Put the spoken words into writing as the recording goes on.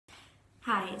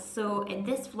Hi, so in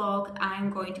this vlog I'm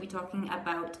going to be talking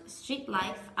about Street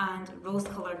Life and Rose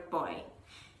Coloured Boy.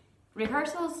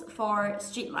 Rehearsals for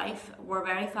Street Life were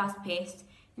very fast paced,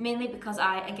 mainly because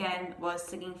I again was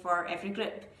singing for every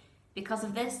group. Because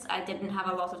of this, I didn't have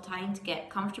a lot of time to get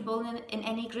comfortable in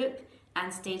any group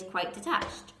and stayed quite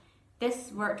detached.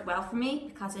 This worked well for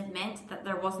me because it meant that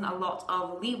there wasn't a lot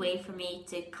of leeway for me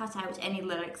to cut out any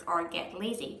lyrics or get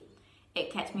lazy. It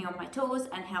kept me on my toes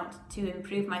and helped to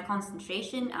improve my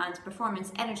concentration and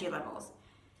performance energy levels.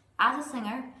 As a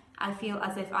singer, I feel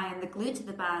as if I am the glue to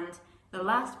the band, the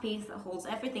last piece that holds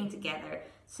everything together,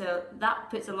 so that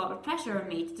puts a lot of pressure on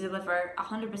me to deliver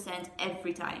 100%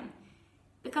 every time.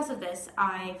 Because of this,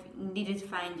 I've needed to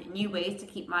find new ways to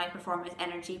keep my performance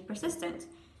energy persistent.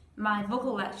 My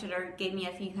vocal lecturer gave me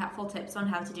a few helpful tips on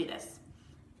how to do this.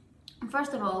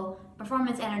 First of all,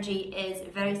 performance energy is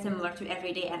very similar to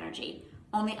everyday energy,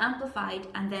 only amplified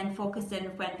and then focused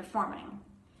in when performing.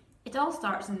 It all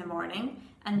starts in the morning,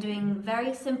 and doing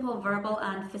very simple verbal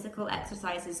and physical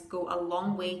exercises go a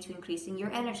long way to increasing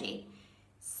your energy.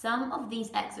 Some of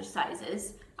these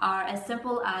exercises are as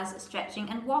simple as stretching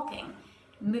and walking,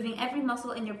 moving every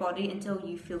muscle in your body until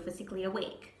you feel physically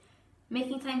awake.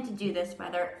 Making time to do this,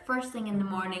 whether first thing in the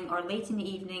morning or late in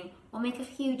the evening, will make a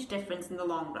huge difference in the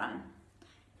long run.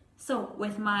 So,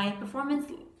 with my performance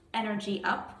energy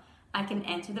up, I can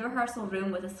enter the rehearsal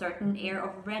room with a certain air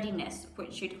of readiness,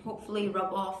 which should hopefully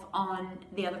rub off on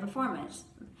the other performers.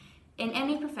 In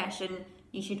any profession,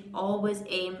 you should always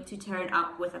aim to turn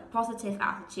up with a positive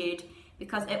attitude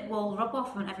because it will rub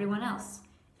off on everyone else.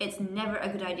 It's never a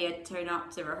good idea to turn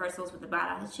up to rehearsals with a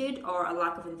bad attitude or a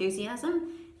lack of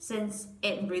enthusiasm, since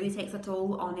it really takes a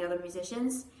toll on the other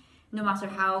musicians, no matter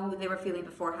how they were feeling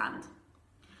beforehand.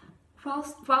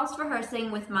 Whilst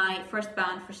rehearsing with my first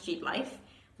band for Street Life,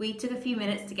 we took a few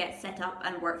minutes to get set up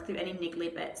and work through any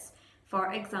niggly bits.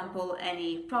 For example,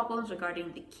 any problems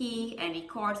regarding the key, any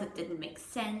chords that didn't make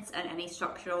sense, and any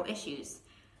structural issues.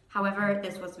 However,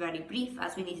 this was very brief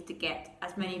as we needed to get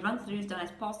as many run-throughs done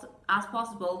as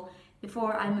possible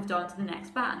before I moved on to the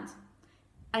next band.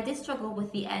 I did struggle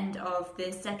with the end of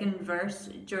the second verse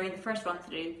during the first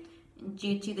run-through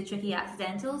due to the tricky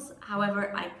accidentals.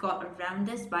 However, I got around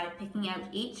this by picking out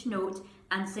each note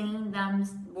and singing them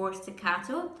more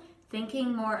staccato,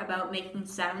 thinking more about making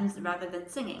sounds rather than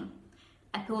singing.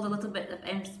 I pulled a little bit of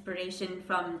inspiration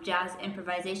from jazz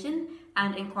improvisation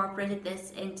and incorporated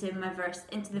this into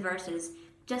the verses,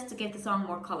 just to give the song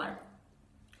more colour.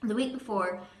 The week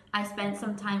before, I spent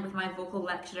some time with my vocal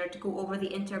lecturer to go over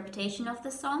the interpretation of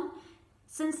the song.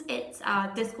 Since it's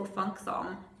a disco funk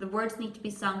song, the words need to be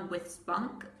sung with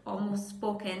spunk, almost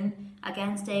spoken,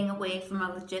 again staying away from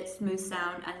a legit smooth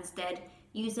sound and instead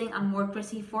using a more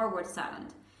gritty forward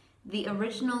sound. The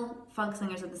original funk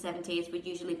singers of the 70s would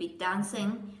usually be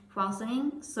dancing while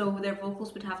singing, so their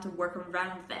vocals would have to work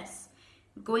around this.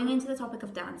 Going into the topic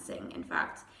of dancing, in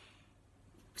fact,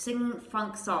 singing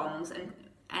funk songs and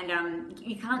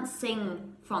you can't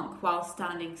sing funk while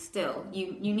standing still.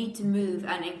 You need to move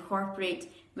and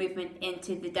incorporate movement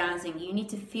into the dancing. You need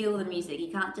to feel the music.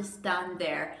 You can't just stand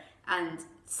there and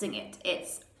sing it.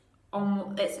 It's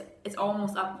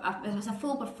almost a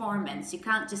full performance. You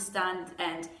can't just stand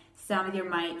with your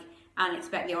mic and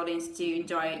expect the audience to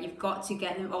enjoy it. You've got to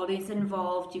get the audience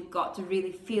involved. You've got to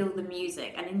really feel the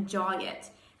music and enjoy it,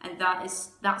 and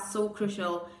that's so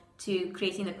crucial to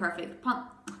creating the perfect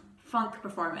funk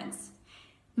performance.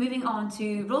 Moving on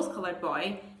to Rose Coloured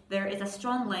Boy, there is a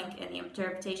strong link in the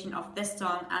interpretation of this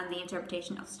song and the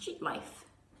interpretation of Street Life.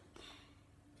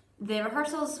 The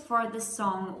rehearsals for this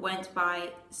song went by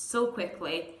so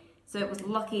quickly, so it was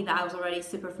lucky that I was already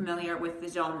super familiar with the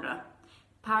genre.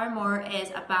 Paramore is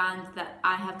a band that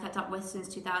I have kept up with since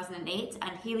 2008,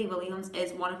 and Hayley Williams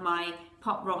is one of my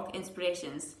pop rock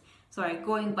inspirations.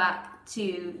 Going back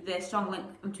to the strong link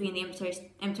between the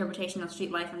interpretation of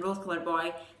Street Life and Rose Coloured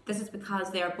Boy, this is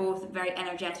because they are both very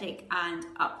energetic and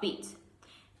upbeat.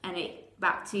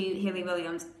 Back to Hayley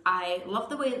Williams, I love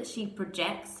the way that she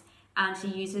projects, and she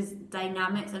uses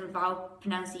dynamics and vowel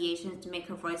pronunciations to make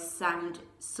her voice sound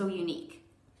so unique.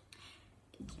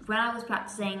 When I was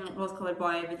practicing Rose Coloured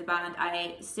Boy with the band,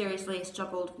 I seriously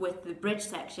struggled with the bridge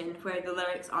section where the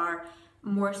lyrics are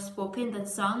more spoken than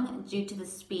sung due to the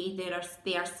speed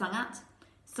they are sung at.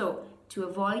 So, to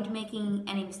avoid making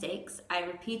any mistakes, I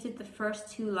repeated the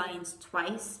first two lines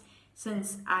twice,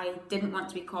 since I didn't want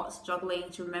to be caught struggling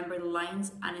to remember the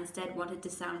lines and instead wanted to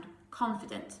sound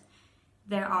confident.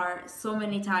 There are so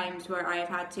many times where I have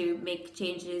had to make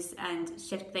changes and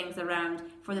shift things around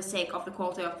for the sake of the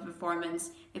quality of the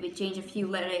performance, maybe change a few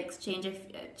lyrics, change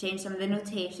some of the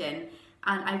notation,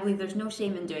 and I believe there's no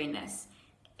shame in doing this.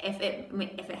 if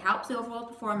it helps the overall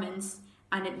performance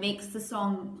and it makes the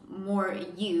song more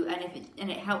you, and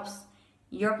it helps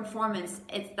your performance,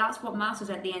 that's what matters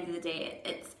at the end of the day.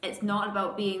 It's not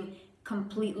about being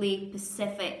completely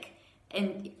specific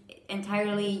and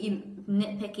entirely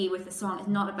nitpicky with the song. It's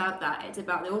not about that. It's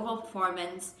about the overall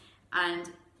performance and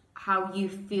how you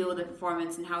feel the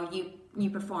performance and how you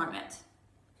perform it.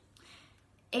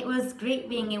 It was great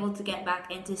being able to get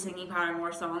back into singing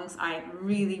Paramore songs. I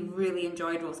really, really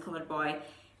enjoyed Rose Coloured Boy.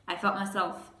 I felt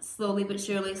myself slowly but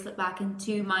surely slip back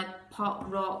into my pop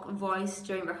rock voice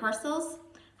during rehearsals.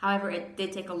 However, it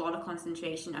did take a lot of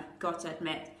concentration, I've got to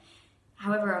admit.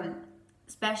 However,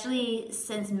 especially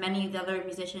since many of the other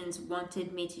musicians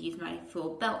wanted me to use my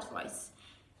full belt voice,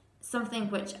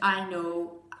 something which I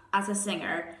know as a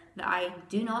singer that I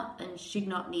do not and should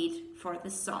not need for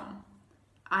this song.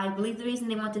 I believe the reason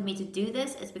they wanted me to do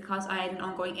this is because I had an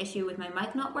ongoing issue with my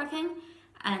mic not working,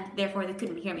 and therefore they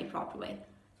couldn't hear me properly.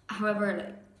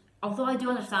 However, although I do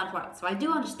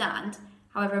understand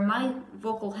however, my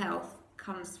vocal health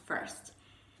comes first.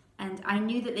 And I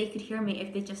knew that they could hear me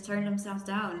if they just turned themselves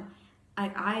down.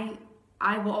 I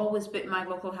will always put my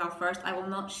vocal health first. I will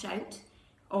not shout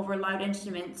over loud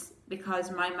instruments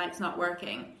because my mic's not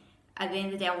working. At the end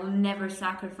of the day, I will never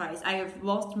sacrifice. I have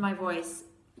lost my voice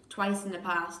twice in the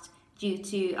past due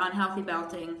to unhealthy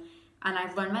belting, and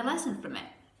I've learned my lesson from it.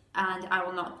 And I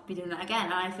will not be doing that again.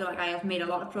 And I feel like I have made a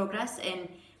lot of progress in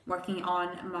working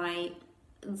on my,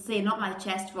 say not my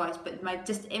chest voice, but my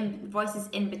voices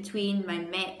in between my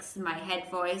mix, my head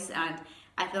voice, and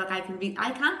I feel like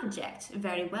I can project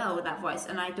very well with that voice,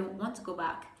 and I don't want to go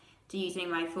back to using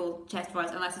my full chest voice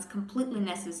unless it's completely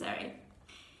necessary.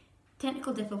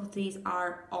 Technical difficulties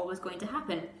are always going to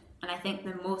happen, and I think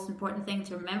the most important thing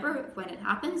to remember when it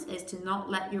happens is to not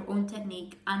let your own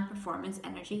technique and performance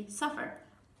energy suffer.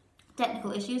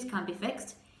 Technical issues can be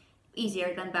fixed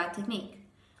easier than bad technique.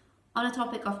 On a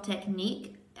topic of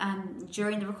technique,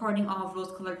 during the recording of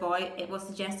Rose Coloured Boy, it was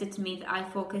suggested to me that I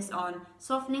focus on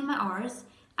softening my R's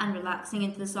and relaxing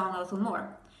into the song a little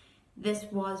more. This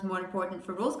was more important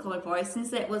for Rose Coloured Boy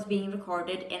since it was being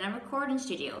recorded in a recording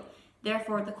studio.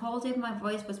 Therefore, the quality of my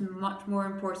voice was much more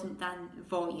important than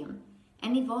volume.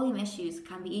 Any volume issues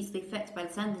can be easily fixed by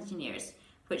the sound engineers,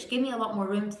 which gave me a lot more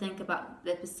room to think about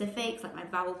the specifics like my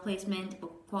vowel placement,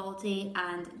 vocal quality,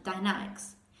 and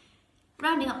dynamics.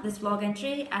 Rounding up this vlog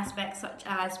entry, aspects such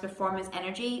as performance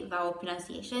energy, vowel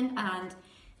pronunciation, and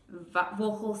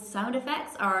vocal sound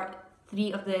effects are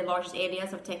three of the largest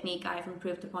areas of technique I have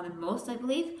improved upon the most, I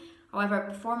believe. However,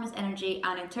 performance energy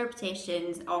and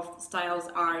interpretations of styles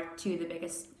are two of the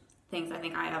biggest things I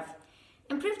think I have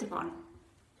improved upon.